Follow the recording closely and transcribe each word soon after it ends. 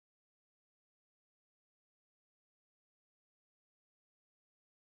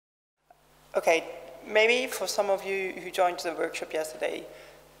Okay, maybe for some of you who joined the workshop yesterday,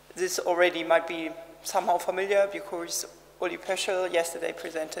 this already might be somehow familiar because Uli Pöschel yesterday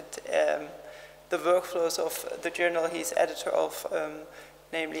presented the workflows of the journal he's editor of,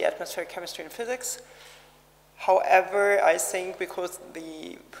 namely Atmospheric Chemistry and Physics. However, I think because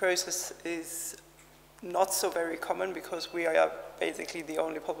the process is not so very common, because we are basically the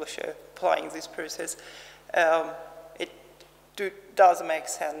only publisher applying this process, it does make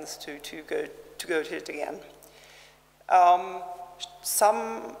sense to go to it again.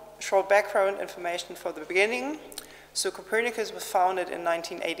 Some short background information for the beginning. So Copernicus was founded in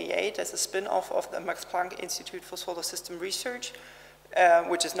 1988 as a spin-off of the Max Planck Institute for Solar System Research,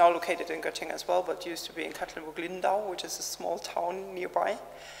 which is now located in Göttingen as well, but used to be in Katlenburg-Lindau, which is a small town nearby.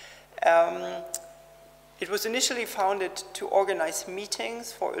 It was initially founded to organize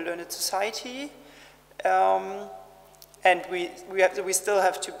meetings for a learned society, and we still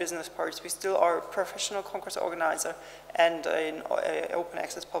have two business parts. We still are a professional congress organizer and an open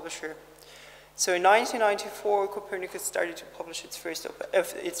access publisher. So in 1994, Copernicus started to publish its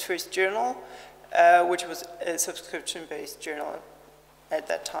first journal, which was a subscription-based journal at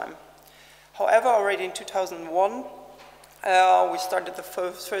that time. However, already in 2001, we started the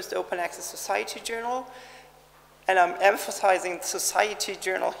first open access society journal. And I'm emphasizing society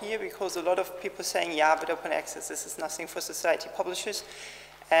journal here because a lot of people are saying, yeah, but open access, this is nothing for society publishers.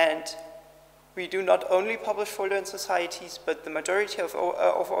 And we do not only publish for learned societies, but the majority of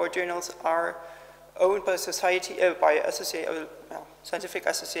our journals are owned by society, scientific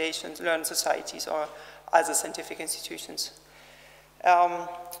associations, learned societies, or other scientific institutions.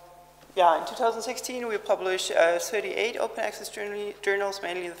 Yeah, in 2016, we published 38 open access journals,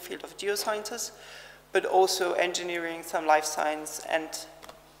 mainly in the field of geosciences, but also engineering, some life science, and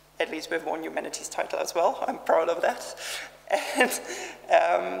at least we have one humanities title as well. I'm proud of that.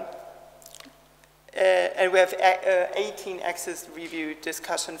 And we have 18 access review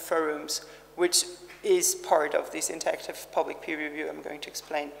discussion forums, which is part of this interactive public peer review I'm going to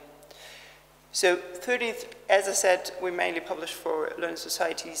explain. So 30, as I said, we mainly publish for learned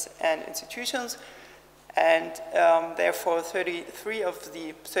societies and institutions, and therefore 33 of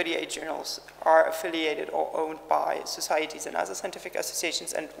the 38 journals are affiliated or owned by societies and other scientific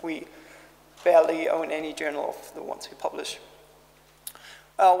associations, and we barely own any journal of the ones we publish.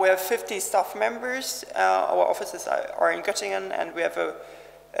 We have 50 staff members. Our offices are in Göttingen, and we have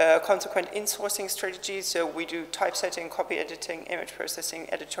a consequent insourcing strategy, so we do typesetting, copy editing, image processing,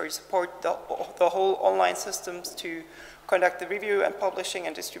 editorial support, the whole online systems to conduct the review and publishing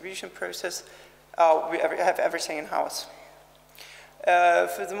and distribution process. We have everything in-house.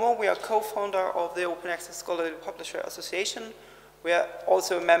 Furthermore, we are co-founder of the Open Access Scholarly Publisher Association. We are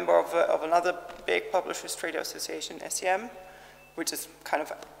also a member of another big publishers trade association, SEM, which is kind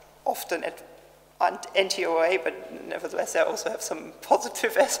of often anti-OA, but nevertheless, they also have some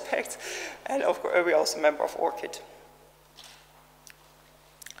positive aspects. And of course, we're also a member of ORCID.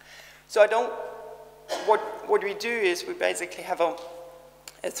 So what we do is we basically have a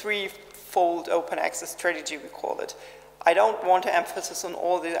threefold open access strategy, we call it. I don't want to emphasize on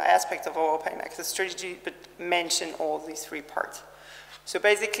all the aspects of our open access strategy, but mention all these three parts. So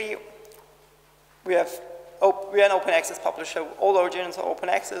basically, we are an open access publisher. All our journals are open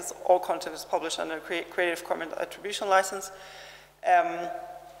access. All content is published under Creative Commons Attribution license.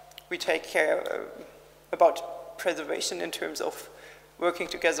 We take care about preservation in terms of working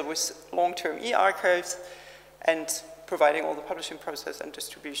together with long-term e-archives and providing all the publishing process and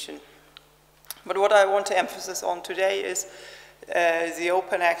distribution. But what I want to emphasize on today is the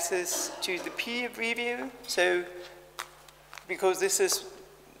open access to the peer review. So, because this is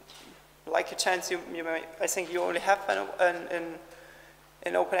like a chance I think you only have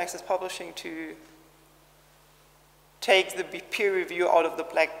in open access publishing to take the peer review out of the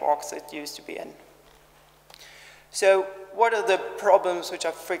black box it used to be in. So what are the problems which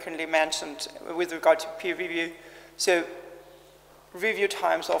are frequently mentioned with regard to peer review? So review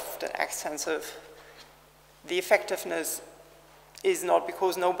times are often extensive. The effectiveness is not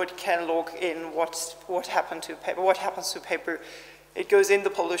because nobody can log in what happened to paper. What happens to paper? It goes in the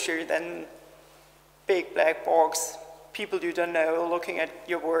publisher, then big black box, people you don't know looking at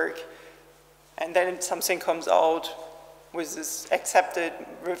your work, and then something comes out with this accepted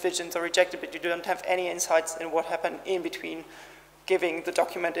revisions or rejected, but you don't have any insights in what happened in between giving the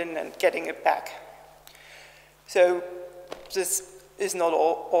document in and getting it back. So this is not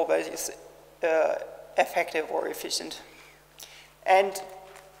always effective or efficient. And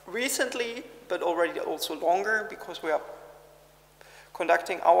recently, but already also longer, because we are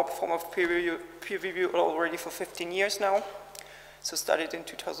conducting our form of peer review already for 15 years now, So started in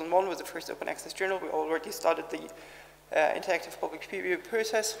 2001 with the first open access journal. We already started the interactive public peer review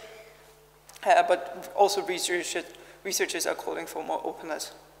process, but also researchers are calling for more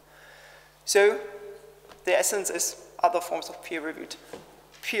openness. So the essence is other forms of peer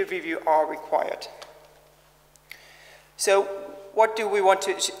review are required. So what do we want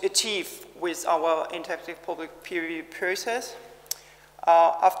to achieve with our interactive public peer review process?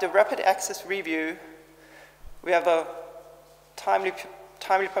 After rapid access review, we have a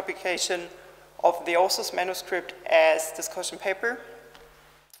timely publication of the author's manuscript as discussion paper,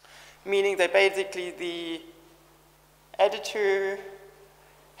 meaning that basically the editor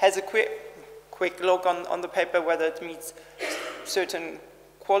has a quick look on the paper, whether it meets certain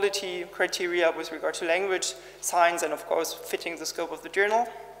quality criteria with regard to language, science, and of course fitting the scope of the journal.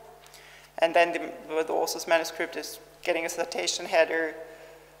 And then the author's manuscript is getting a citation header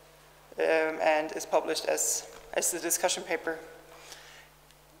and is published as the discussion paper.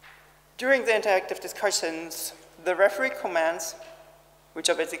 During the interactive discussions, the referee comments, which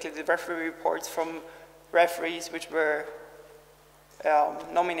are basically the referee reports from referees which were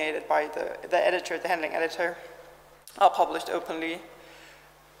nominated by the editor, the handling editor, are published openly.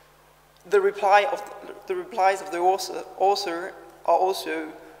 The replies of the author are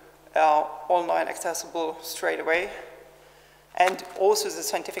also online accessible straight away, and also the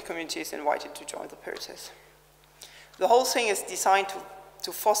scientific community is invited to join the process. The whole thing is designed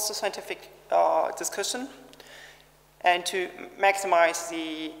to foster scientific discussion and to maximize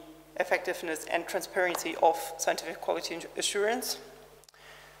the effectiveness and transparency of scientific quality assurance.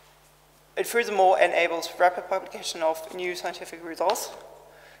 It furthermore enables rapid publication of new scientific results,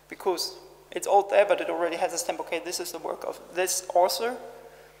 because it's all there, but it already has a stamp, okay, this is the work of this author.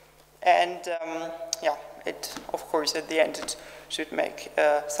 And yeah, it, of course, at the end, it should make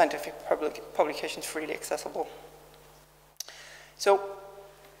scientific publications freely accessible. So,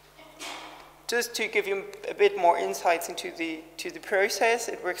 just to give you a bit more insights into the process,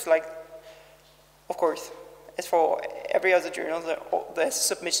 it works like, of course, as for every other journal, there's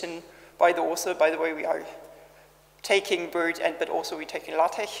submission by the author. By the way, we are taking Word, but also we're taking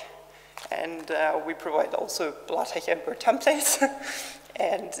LaTeX, and we provide also LaTeX and Word templates.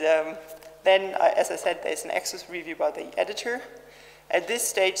 And then, as I said, there's an access review by the editor. At this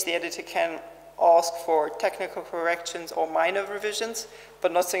stage, the editor can ask for technical corrections or minor revisions,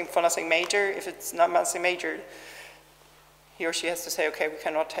 but nothing major. If it's not nothing major, he or she has to say, okay, we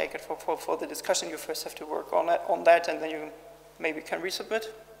cannot take it for the discussion. You first have to work on that, and then you maybe can resubmit.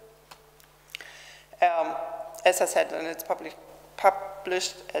 As I said, and it's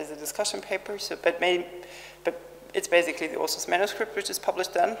published as a discussion paper. So, but it's basically the author's manuscript which is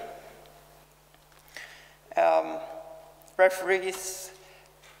published then. Referees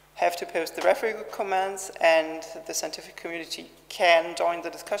have to post the referee comments, and the scientific community can join the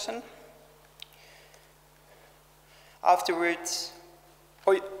discussion. Afterwards,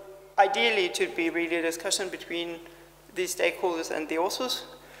 or ideally it should be really a discussion between the stakeholders and the authors,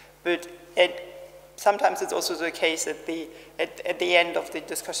 but sometimes it's also the case that at the end of the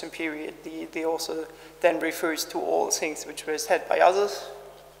discussion period, the author then refers to all things which were said by others.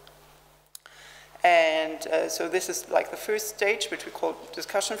 And so this is like the first stage, which we call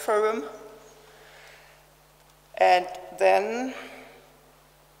discussion forum. And then,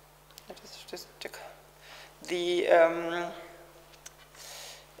 just check the,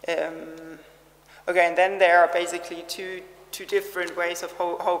 okay, and then there are basically two different ways of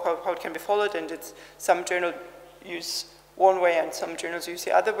how it can be followed, and it's some journals use one way and some journals use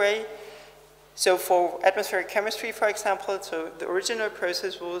the other way. So for atmospheric chemistry, for example, so the original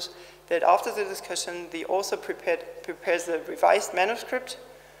process was that after the discussion, the author prepares a revised manuscript,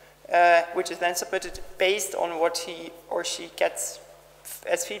 which is then submitted based on what he or she gets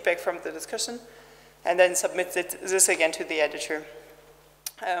as feedback from the discussion, and then submits this again to the editor.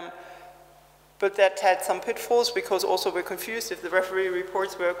 But that had some pitfalls, because also we're confused if the referee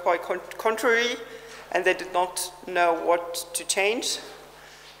reports were quite contrary, and they did not know what to change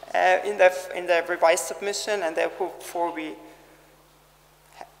in their revised submission, and therefore we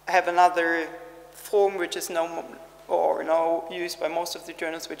have another form which is now used by most of the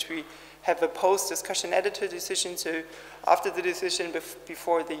journals, which we have a post-discussion editor decision. So after the decision,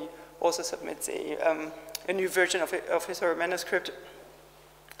 before the author submits a new version of his or her manuscript,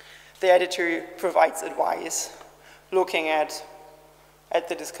 the editor provides advice, looking at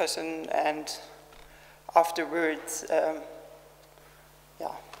the discussion, and afterwards,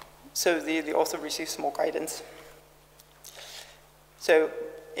 yeah. So the author receives more guidance. So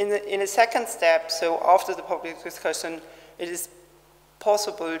in a second step, so after the public discussion, it is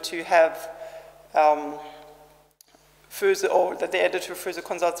possible to have further, or that the editor further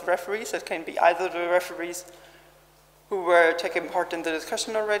consults referees. That can be either the referees who were taking part in the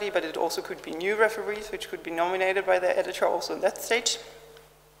discussion already, but it also could be new referees, which could be nominated by the editor also in that stage.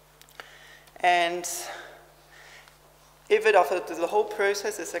 And if it after the whole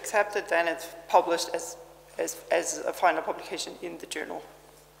process is accepted, then it's published as a final publication in the journal.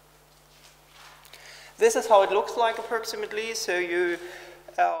 This is how it looks like approximately. So you,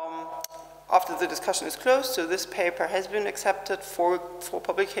 after the discussion is closed, so this paper has been accepted for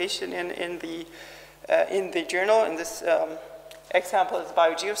publication in the journal. In this example is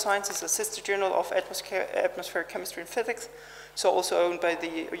Biogeosciences, a sister journal of atmospheric chemistry and physics, so also owned by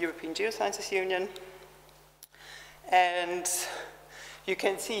the European Geosciences Union. And you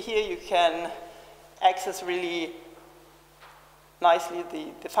can see here, you can access really nicely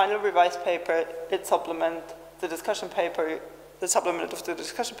the final revised paper, its supplement, the discussion paper, the supplement of the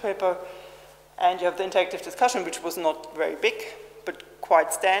discussion paper, and you have the interactive discussion, which was not very big, but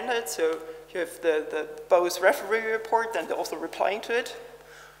quite standard. So you have the both referee report and the author replying to it.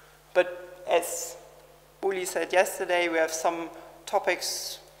 But as Uli said yesterday, we have some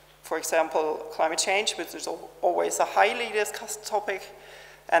topics, for example, climate change, which is always a highly discussed topic,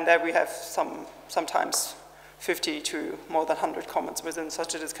 and there we have sometimes 50 to more than 100 comments within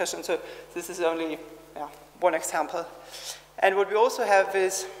such a discussion. So this is only one example. And what we also have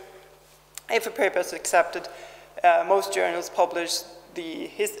is, if a paper is accepted, most journals publish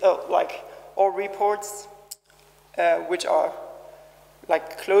all reports which are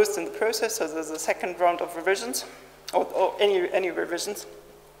closed in the process. So there's a second round of revisions, or any revisions.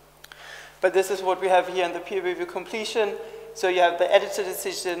 But this is what we have here in the peer review completion. So you have the editor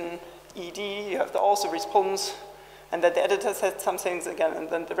decision, ED, you have the author response, and then the editor said some things again, and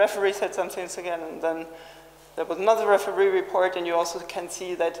then the referee said some things again, and then there was another referee report, and you also can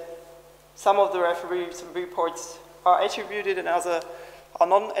see that some of the referees' reports are attributed and others are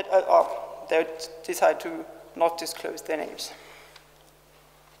non, they decide to not disclose their names.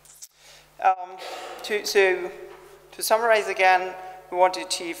 To summarize again, we want to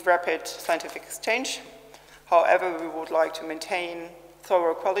achieve rapid scientific exchange. However, we would like to maintain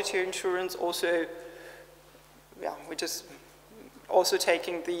thorough quality assurance, also, which is also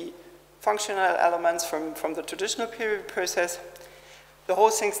taking the functional elements from the traditional peer review process. The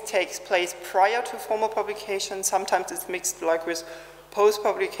whole thing takes place prior to formal publication. Sometimes it's mixed with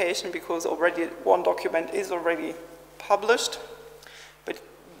post-publication because already one document is already published. But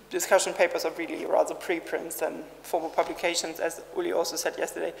discussion papers are really rather preprints than formal publications. As Uli also said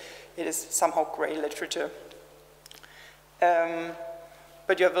yesterday, it is somehow gray literature.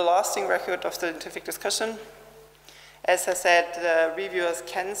 But you have a lasting record of scientific discussion. As I said, reviewers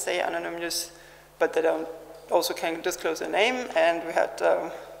can stay anonymous, but they also can disclose their name. And we had,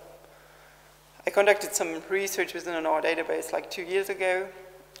 I conducted some research within our database 2 years ago,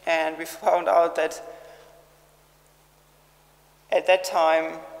 and we found out that at that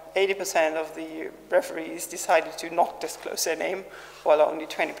time, 80% of the referees decided to not disclose their name, while only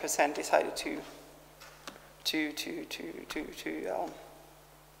 20% decided to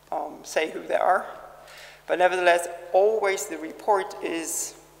say who they are. But nevertheless, always the report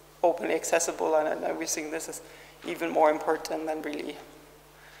is openly accessible, and we think this is even more important than really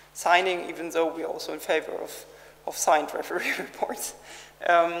signing, even though we're also in favor of signed referee reports.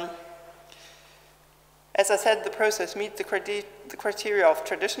 As I said, the process meets the criteria of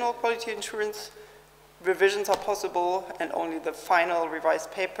traditional quality assurance. Revisions are possible, and only the final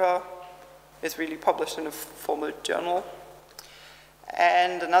revised paper is really published in a formal journal.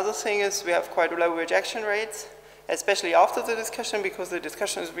 And another thing is we have quite low rejection rates, especially after the discussion, because the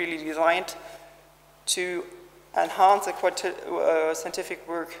discussion is really designed to enhance the scientific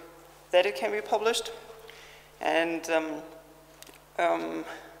work that it can be published. And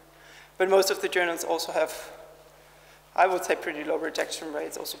but most of the journals also have, I would say, pretty low rejection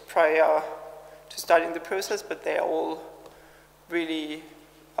rates also prior to starting the process, but they're all really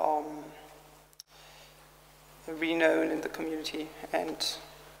renowned in the community and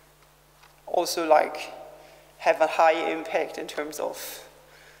also have a high impact in terms of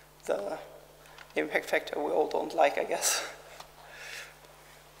the impact factor we all don't like, I guess.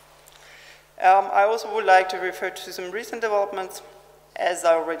 I also would like to refer to some recent developments. As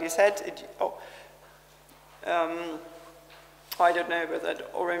I already said, I don't know whether I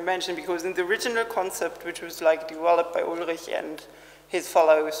already mentioned, because in the original concept, which was developed by Ulrich and his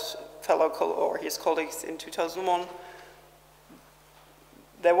his colleagues in 2001,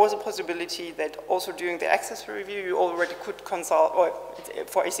 there was a possibility that also during the access review you already could consult, or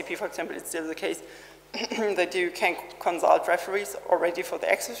for ACP, for example, it's still the case, that you can consult referees already for the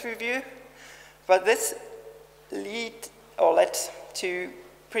access review. But this led to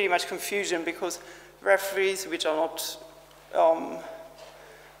pretty much confusion, because referees which are not,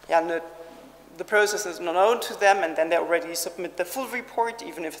 the process is not known to them, and then they already submit the full report,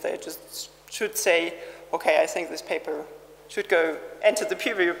 even if they just should say, okay, I think this paper should enter the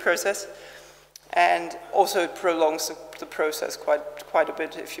peer review process. And also it prolongs the process quite a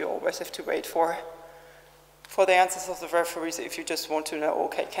bit if you always have to wait for the answers of the referees if you just want to know,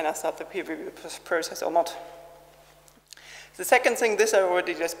 okay, can I start the peer review process or not? The second thing, this I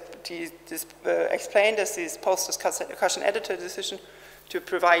already just explained, is this post-discussion editor decision to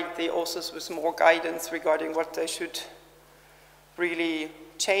provide the authors with more guidance regarding what they should really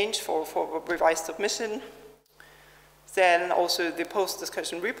change for revised submission. Then also the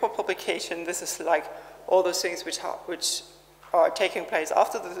post-discussion report publication. This is like all those things which are taking place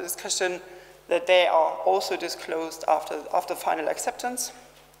after the discussion, that they are also disclosed after final acceptance.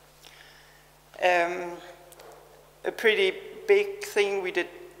 A pretty big thing we did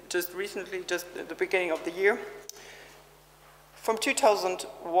just recently, just at the beginning of the year. From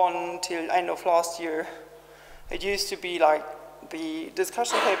 2001 till end of last year, it used to be like the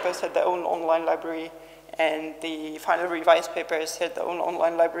discussion papers had their own online library, and the final revised papers had their own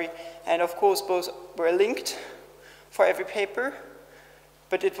online library. And of course, both were linked for every paper,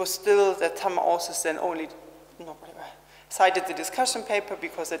 but it was still that some authors then only cited the discussion paper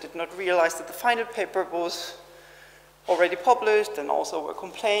because they did not realize that the final paper was already published, and also were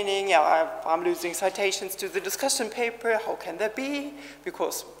complaining, yeah, I'm losing citations to the discussion paper, how can that be?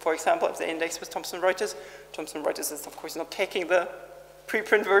 Because, for example, if the index was Thomson Reuters is of course not taking the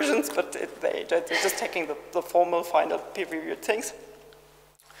preprint versions, but they're just taking the formal final peer-reviewed things.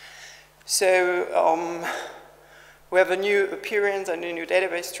 So we have a new appearance and a new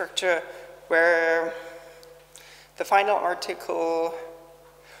database structure where the final article,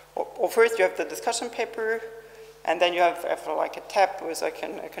 or first you have the discussion paper, and then you have like a tab, which I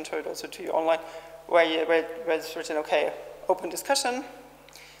can show it also to you online, where it's written, okay, open discussion,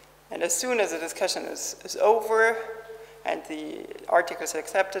 and as soon as the discussion is over and the article is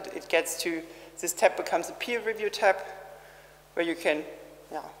accepted, it gets to, this tab becomes a peer review tab, where you can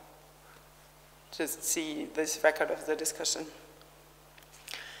just see this record of the discussion.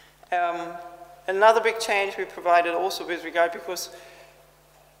 Another big change we provided also with regard, because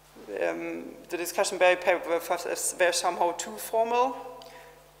the discussion paper were somehow too formal,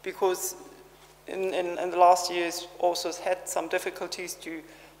 because in the last years authors had some difficulties to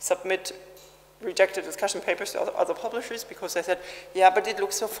submit rejected discussion papers to other publishers, because they said, yeah, but it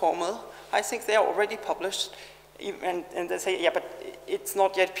looks so formal, I think they are already published, and they say, yeah, but it's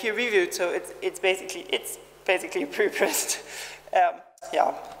not yet peer reviewed, so it's basically prepressed.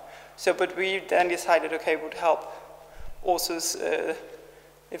 Yeah, so but we then decided, okay, it would help authors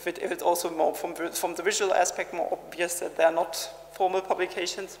if it's also more from the visual aspect, more obvious that they're not formal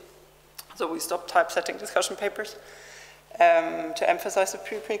publications. So we stopped typesetting discussion papers to emphasize the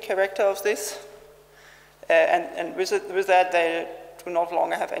preprint character of this. And with that, they do not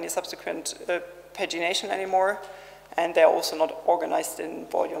longer have any subsequent pagination anymore, and they're also not organized in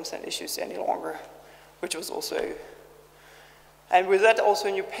volumes and issues any longer, which was also. And with that, also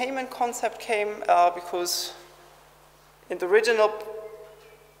a new payment concept came, because in the original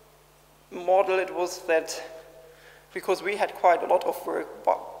model, it was that because we had quite a lot of work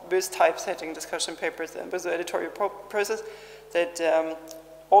with typesetting discussion papers and with the editorial process, that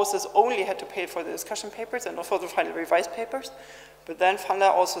authors only had to pay for the discussion papers and not for the final revised papers. But then Funder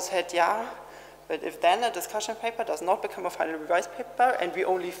also said, yeah, but if then a discussion paper does not become a final revised paper and we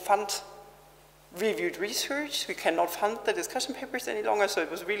only fund reviewed research, we cannot fund the discussion papers any longer, so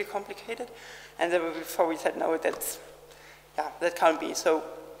it was really complicated. And then before we said, no, that can't be. So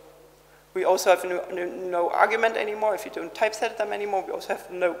we also have no argument anymore if you don't typeset them anymore. We also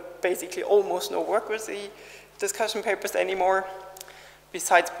have basically almost no work with the discussion papers anymore,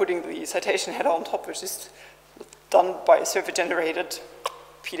 besides putting the citation header on top, which is done by a server-generated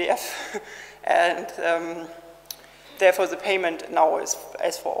PDF. And therefore the payment now is,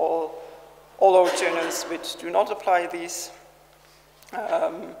 as for all our journals which do not apply this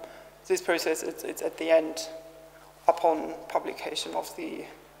process, it's at the end upon publication of the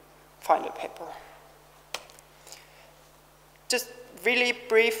final paper. Just really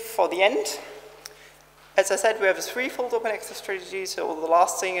brief for the end. As I said, we have a threefold open access strategy, so the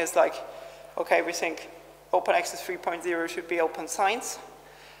last thing is like, okay, we think open access 3.0 should be open science,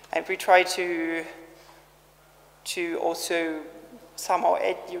 and we try to also somehow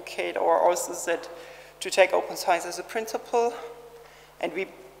educate our authors that to take open science as a principle, and we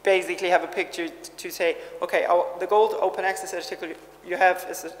basically have a picture to say, okay, the gold open access article you have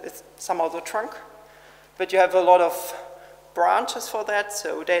is somehow the trunk, But you have a lot of branches for that,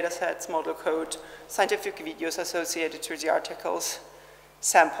 so data sets, model code, scientific videos associated to the articles,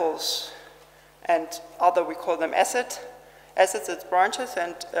 samples, and other, we call them assets, it's branches,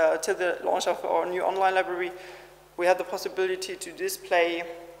 and till the launch of our new online library, we had the possibility to display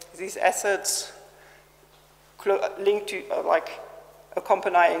these assets linked to, like,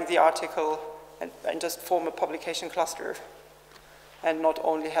 accompanying the article and just form a publication cluster, and not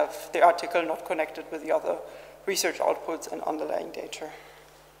only have the article not connected with the other research outputs and underlying data.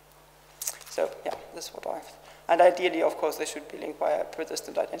 So yeah, this is what I have. And ideally, of course, they should be linked by a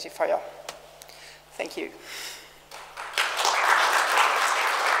persistent identifier. Thank you.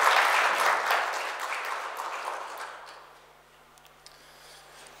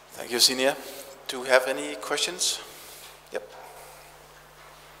 Thank you, Xenia. Do we have any questions? Yep.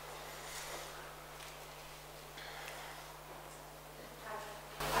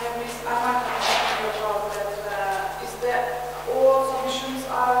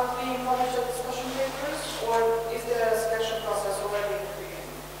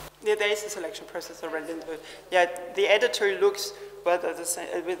 There is a selection process already. Yeah, the editor looks whether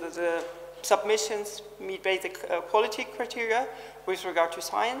the submissions meet basic quality criteria with regard to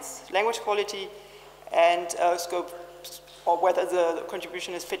science, language quality, and scope, or whether the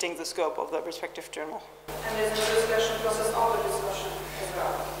contribution is fitting the scope of the respective journal. And there's a selection process after discussion as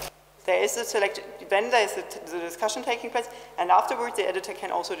well? There is a selection, then there is the discussion taking place, and afterwards the editor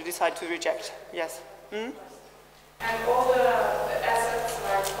can also decide to reject. Yes. Mm-hmm. And all the assets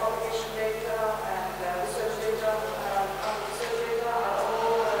like publication data and research data, are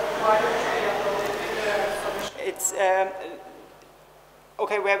all required to be uploaded in the submission? It's,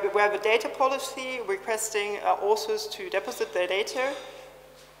 okay, we have a data policy requesting authors to deposit their data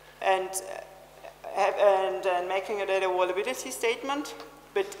and making a data availability statement.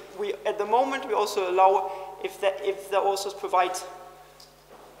 But at the moment, we also allow, if the authors provide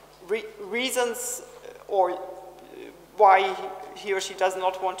reasons or why he or she does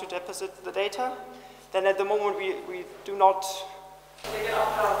not want to deposit the data, then at the moment we do not. They can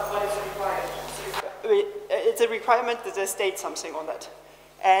opt out what is required. It's a requirement that they state something on that.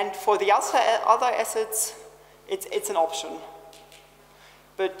 And for the other assets, it's an option.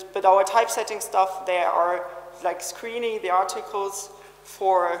 But our typesetting stuff, they are like screening the articles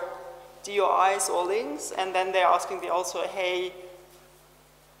for DOIs or links, and then they're asking also, hey,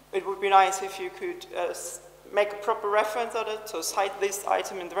 it would be nice if you could make a proper reference on it, so cite this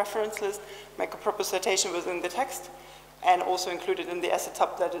item in the reference list, make a proper citation within the text, and also include it in the asset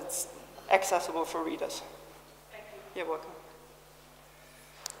tab that it's accessible for readers. Thank you. You're welcome.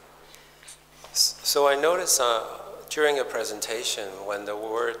 So I noticed during a presentation when the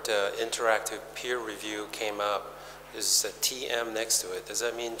word interactive peer review came up, there's a TM next to it. Does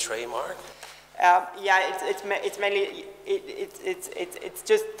that mean trademark? Yeah, it's mainly, it's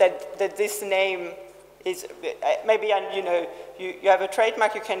just that this name is, maybe, you know, you have a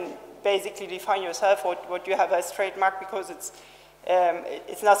trademark, you can basically define yourself what you have as trademark, because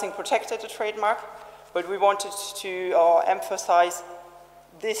it's nothing protected, a trademark, but we wanted to emphasize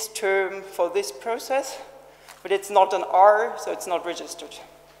this term for this process, but it's not an R, so it's not registered.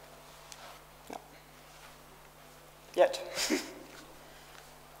 No. Yet.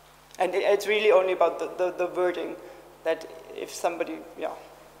 And it's really only about the wording, that if somebody, yeah,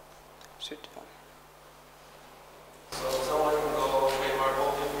 should. So someone can go trademark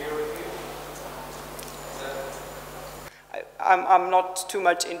holding peer review? I'm not too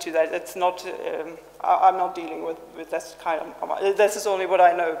much into that. It's not. I'm not dealing with this kind of. This is only what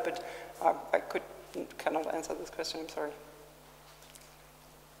I know, but I cannot answer this question. I'm sorry.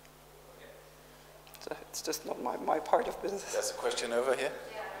 So it's just not my part of business. There's a question over here.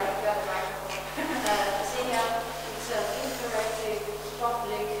 Yeah, I've got a microphone. Xenia, it's an interactive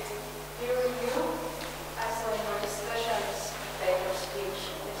public peer review. I saw in your discussions, paper speech,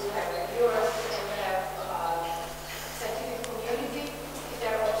 that you have reviewers and you have scientific community. Is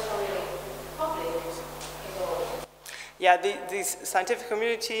there also really public involved? Yeah, this scientific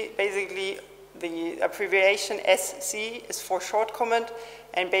community, basically the abbreviation SC is for short comment,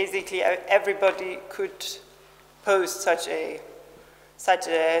 and basically everybody could post such a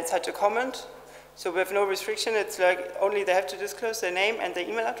comment. So we have no restriction. It's like only they have to disclose their name and their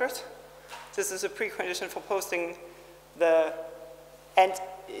email address. This is a precondition for posting and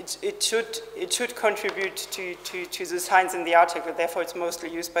it should contribute to the science in the article. Therefore, it's mostly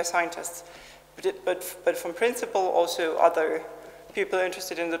used by scientists. But from principle, also other people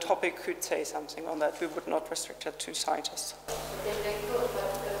interested in the topic could say something on that. We would not restrict it to scientists. They could,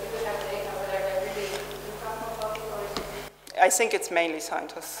 but we would have data whether they really do come from public or I think it's mainly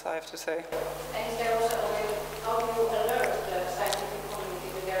scientists, I have to say. And is there also a way, how do you alert the scientific community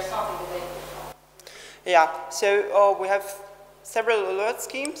that there's something that they can find? Yeah, so we have several alert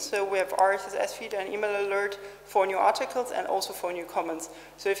schemes. So we have RSS feed and email alert for new articles and also for new comments.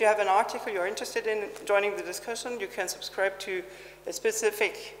 So if you have an article you're interested in joining the discussion, you can subscribe to a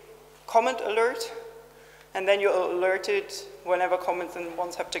specific comment alert, and then you're alerted whenever comments in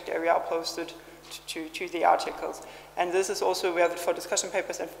one subject area are posted to the articles. And this is also, we have it for discussion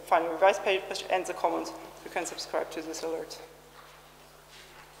papers and final revised papers and the comments. You can subscribe to this alert.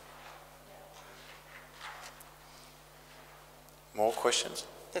 More questions?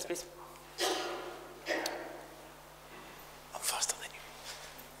 Yes, please. I'm faster than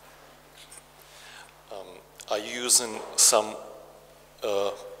you. Are you using some,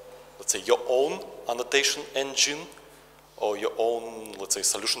 let's say, your own annotation engine, or your own, let's say,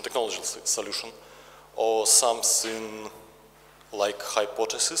 solution, technology solution, or something like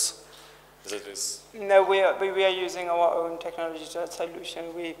Hypothesis? That is. No, we are using our own technology solution.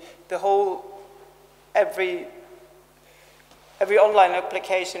 Every online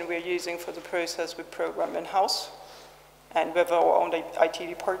application we're using for the process we program in-house, and we have our own IT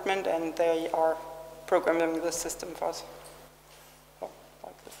department, and they are programming the system for us. Oh,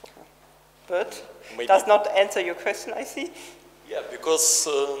 like this. But Maybe. Does not answer your question, I see. Yeah, because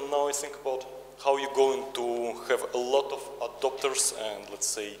now I think about how you're going to have a lot of adopters, and let's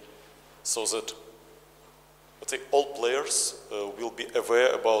say, so that, let's say, all players will be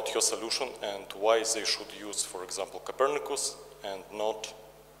aware about your solution and why they should use, for example, Copernicus and not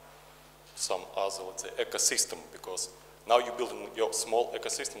some other, let's say, ecosystem, because now you're building your small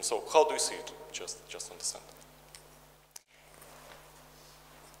ecosystem. So how do you see it? Just understand.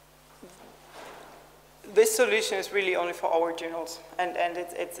 This solution is really only for our journals, and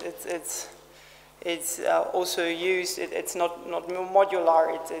it's also used. It's not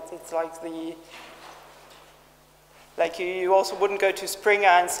modular. It's like you also wouldn't go to Springer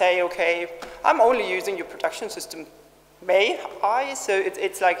and say, okay, I'm only using your production system. May I? So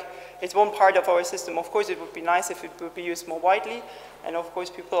it's like it's one part of our system. Of course, it would be nice if it would be used more widely, and of course,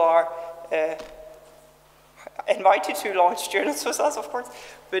 people are invited to launch journals with us, of course.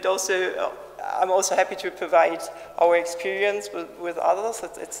 But also, I'm also happy to provide our experience with others.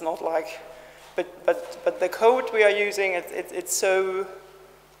 It's not like, but the code we are using, it's so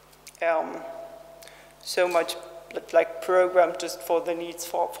so much like programmed just for the needs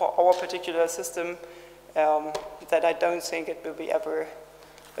for our particular system that I don't think it will be ever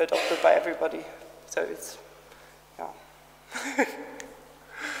adopted by everybody. So it's, yeah.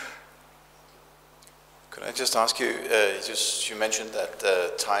 Could I just ask you, you mentioned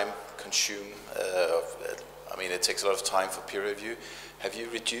that time consume, I mean, it takes a lot of time for peer review. Have you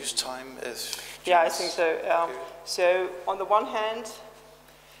reduced time? Yeah, I think so. So on the one hand,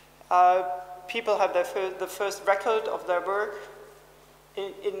 people have the first record of their work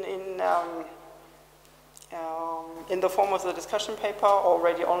in the form of the discussion paper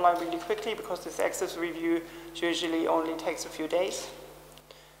already online really quickly, because this access review usually only takes a few days.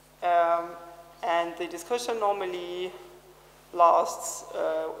 And the discussion normally lasts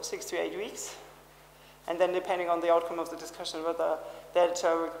 6 to 8 weeks. And then depending on the outcome of the discussion, whether the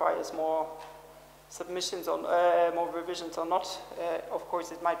editor requires more submissions or more revisions or not, of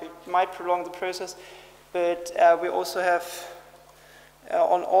course it might prolong the process. But we also have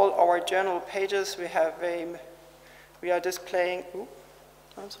on all our journal pages we are displaying.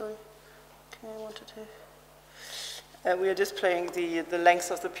 I'm sorry. Okay, I wanted to. We are displaying the length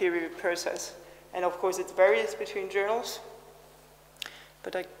of the peer review process, and of course it varies between journals.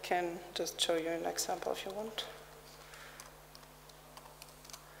 But I can just show you an example if you want.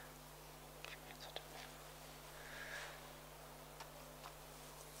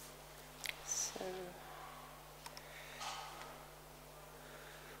 So,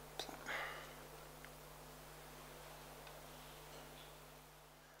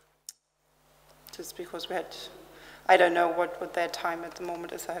 just because we had, I don't know what their time at the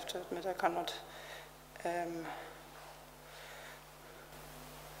moment is, I have to admit, I cannot.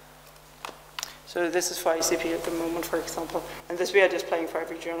 So this is for ICP at the moment, for example, and this we are displaying for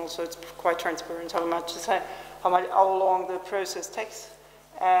every journal, so it's quite transparent how long the process takes,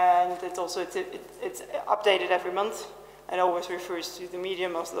 and it's also it's updated every month, and always refers to the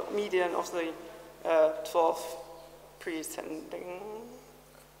median of the 12 pre-sending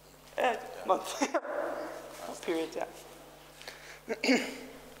month period. Yeah.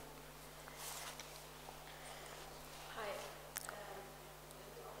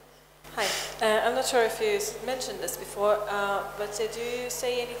 Hi. I'm not sure if you mentioned this before, but do you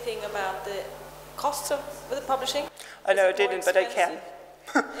say anything about the costs of the publishing? I know I didn't, but I can.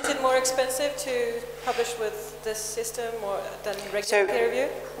 Is it more expensive to publish with this system or than regular peer review?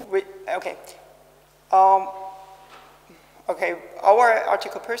 Okay. Okay, our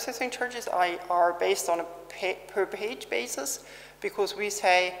article processing charges are based on a per page basis, because we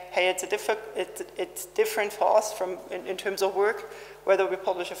say, hey, it's different for us in terms of work, whether we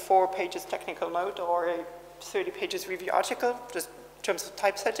publish a 4 pages technical note or a 30 pages review article, just in terms of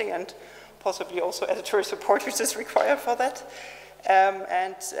typesetting and possibly also editorial support, which is required for that.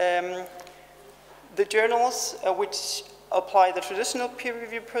 The journals which apply the traditional peer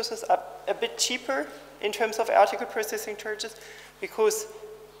review process are a bit cheaper in terms of article processing charges, because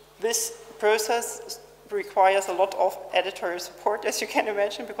this process requires a lot of editorial support, as you can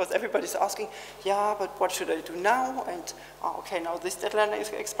imagine, because everybody's asking, yeah, but what should I do now? And okay, now this deadline is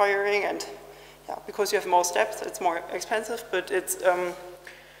expiring, and yeah, because you have more steps, it's more expensive, but it's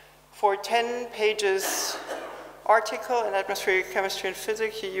for 10 pages article in atmospheric chemistry and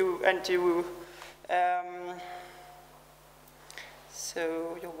physics,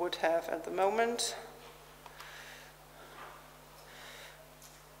 so you would have at the moment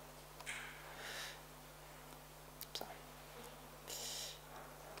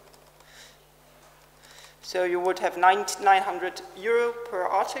so you would have 900 euro per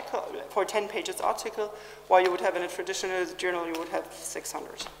article for 10 pages article, while you would have in a traditional journal you would have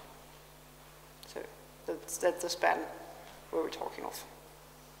 600. So that's the span where we're talking of.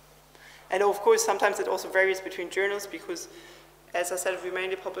 And of course, sometimes it also varies between journals, because, as I said, we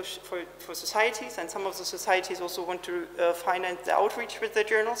mainly publish for societies, and some of the societies also want to finance the outreach with their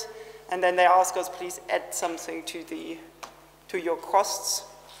journals, and then they ask us, please add something to your costs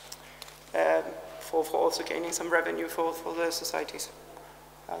for also gaining some revenue for the societies.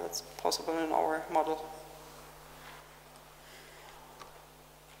 That's possible in our model.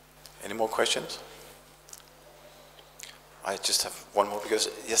 Any more questions? I just have one more, because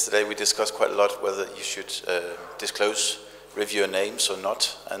yesterday we discussed quite a lot whether you should disclose reviewer names or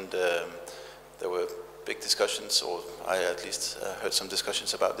not, and there were big discussions, or I at least heard some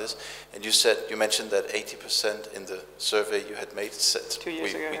discussions about this. And you mentioned that 80% in the survey you had made said 2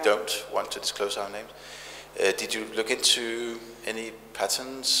 years ago, we yeah. don't want to disclose our names. Did you look into any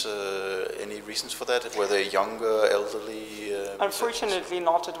patterns, any reasons for that? Were they younger, elderly? Unfortunately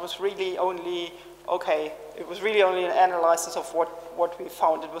not. It was really only, it was really only an analysis of what we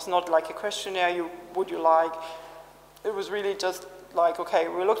found. It was not like a questionnaire, would you like? It was really just like, okay,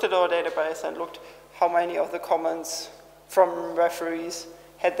 we looked at our database and looked how many of the comments from referees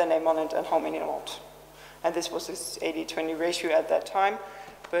had their name on it and how many not. And this was this 80-20 ratio at that time.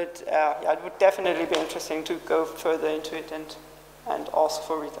 But yeah, it would definitely be interesting to go further into it and ask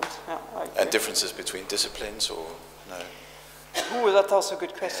for reasons. Yeah, and differences between disciplines, or no? Ooh, that's also a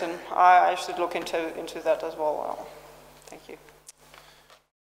good question. I should look into that as well. Thank you.